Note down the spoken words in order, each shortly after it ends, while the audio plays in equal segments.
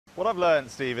What I've learned,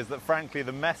 Steve, is that frankly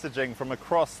the messaging from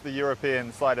across the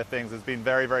European side of things has been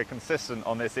very, very consistent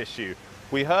on this issue.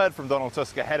 We heard from Donald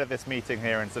Tusk ahead of this meeting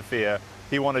here in Sofia.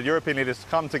 He wanted European leaders to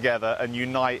come together and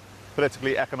unite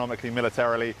politically, economically,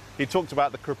 militarily. He talked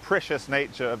about the capricious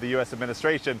nature of the US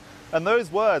administration. And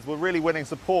those words were really winning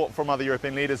support from other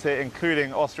European leaders here,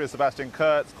 including Austria's Sebastian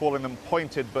Kurz, calling them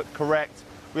pointed but correct.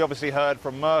 We obviously heard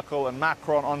from Merkel and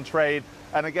Macron on trade.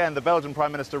 And again, the Belgian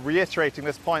Prime Minister reiterating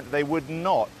this point that they would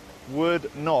not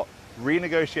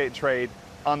renegotiate trade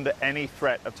under any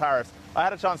threat of tariffs. I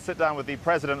had a chance to sit down with the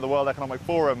president of the World Economic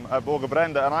Forum, Borge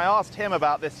Brende, and I asked him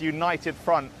about this united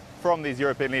front from these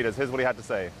European leaders. Here's what he had to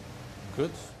say.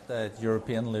 Good that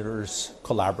European leaders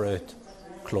collaborate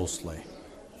closely.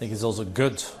 I think it's also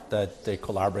good that they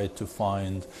collaborate to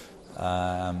find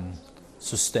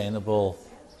sustainable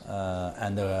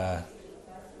and the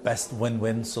best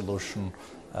win-win solution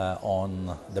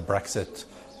on the Brexit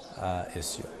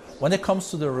issue. When it comes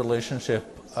to the relationship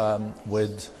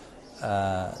with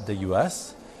the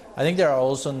US, I think there are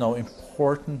also now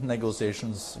important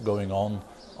negotiations going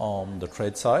on the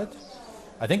trade side.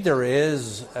 I think there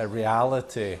is a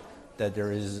reality that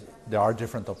there are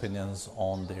different opinions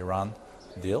on the Iran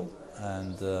deal,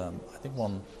 and I think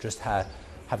one just have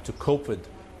to cope with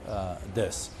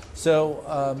this.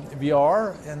 So we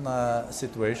are in a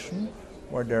situation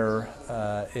where there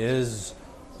is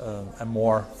a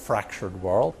more fractured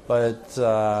world, but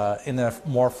in a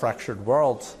more fractured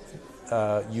world,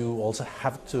 you also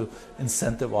have to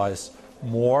incentivize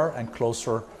more and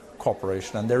closer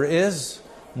cooperation. And there is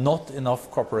not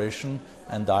enough cooperation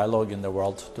and dialogue in the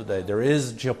world today. There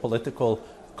is geopolitical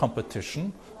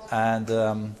competition, and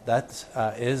that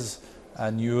is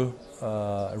a new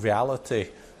reality,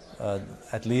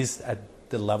 at least at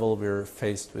the level we're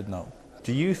faced with now.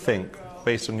 Do you think,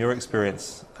 based on your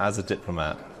experience as a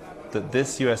diplomat, that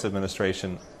this US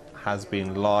administration has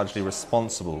been largely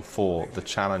responsible for the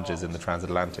challenges in the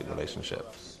transatlantic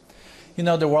relationship? You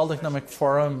know, the World Economic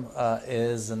Forum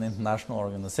is an international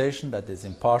organization that is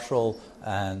impartial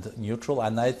and neutral,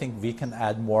 and I think we can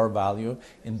add more value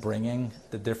in bringing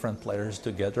the different players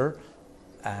together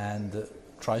and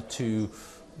try to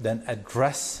then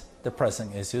address the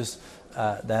pressing issues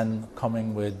than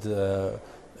coming with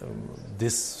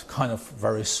this kind of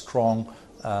very strong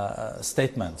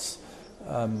statements.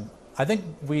 I think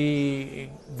we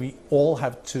all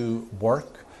have to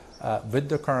work with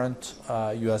the current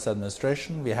US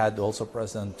administration. We had also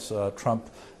President Trump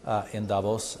in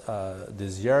Davos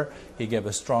this year. He gave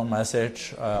a strong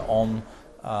message on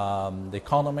the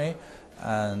economy,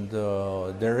 and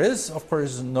there is, of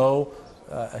course,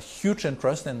 a huge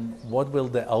interest in what will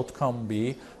the outcome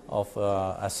be of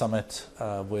a summit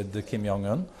with Kim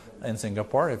Jong-un in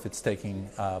Singapore, if it's taking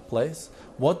place.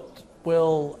 What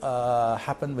will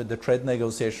happen with the trade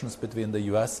negotiations between the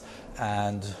US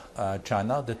and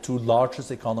China, the two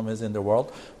largest economies in the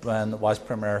world, when Vice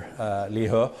Premier Li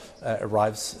He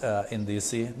arrives in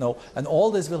DC? No, and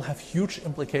all this will have huge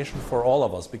implications for all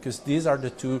of us, because these are the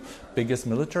two biggest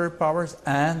military powers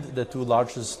and the two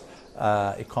largest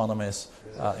economies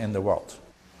in the world.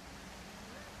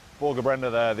 Borge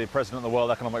Brende there, the president of the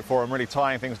World Economic Forum, really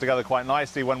tying things together quite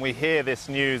nicely. When we hear this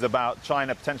news about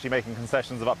China potentially making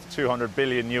concessions of up to $200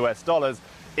 billion US,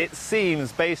 it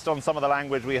seems, based on some of the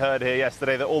language we heard here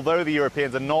yesterday, that although the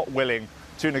Europeans are not willing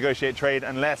to negotiate trade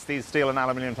unless these steel and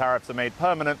aluminium tariffs are made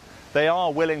permanent, they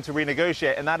are willing to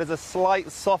renegotiate, and that is a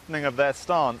slight softening of their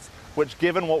stance, which,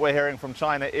 given what we're hearing from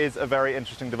China, is a very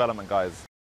interesting development, guys.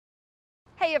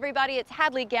 Hey everybody, it's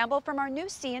Hadley Gamble from our new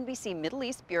CNBC Middle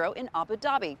East Bureau in Abu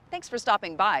Dhabi. Thanks for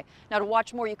stopping by. Now, to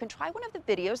watch more, you can try one of the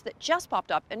videos that just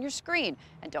popped up on your screen.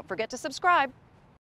 And don't forget to subscribe.